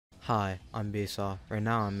Hi, I'm Bsaw. Right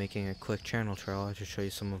now I'm making a quick channel trailer to show you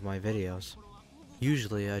some of my videos.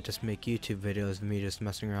 Usually I just make YouTube videos of me just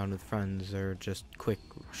messing around with friends or just quick,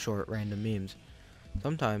 short, random memes.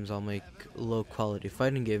 Sometimes I'll make low quality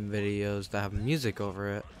fighting game videos that have music over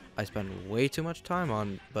it I spend way too much time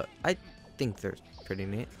on, but I think they're pretty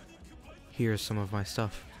neat. Here's some of my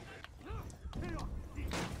stuff.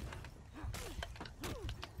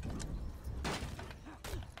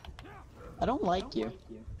 I don't like you.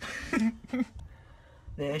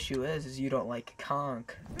 The issue is you don't like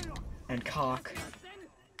conk and cock.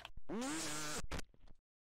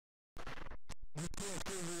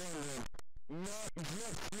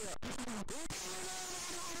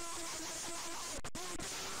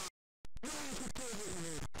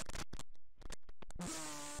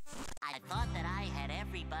 I thought that I had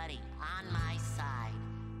everybody on my side,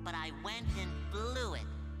 but I went and blew it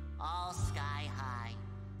all sky high.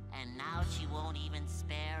 And now she won't even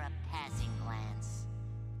spare a passing glance.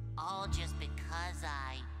 All just because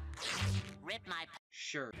I ripped my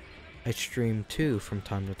Sure. I stream too from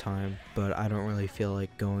time to time, but I don't really feel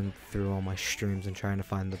like going through all my streams and trying to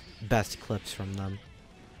find the best clips from them.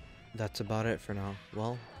 That's about it for now.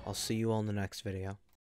 Well, I'll see you all in the next video.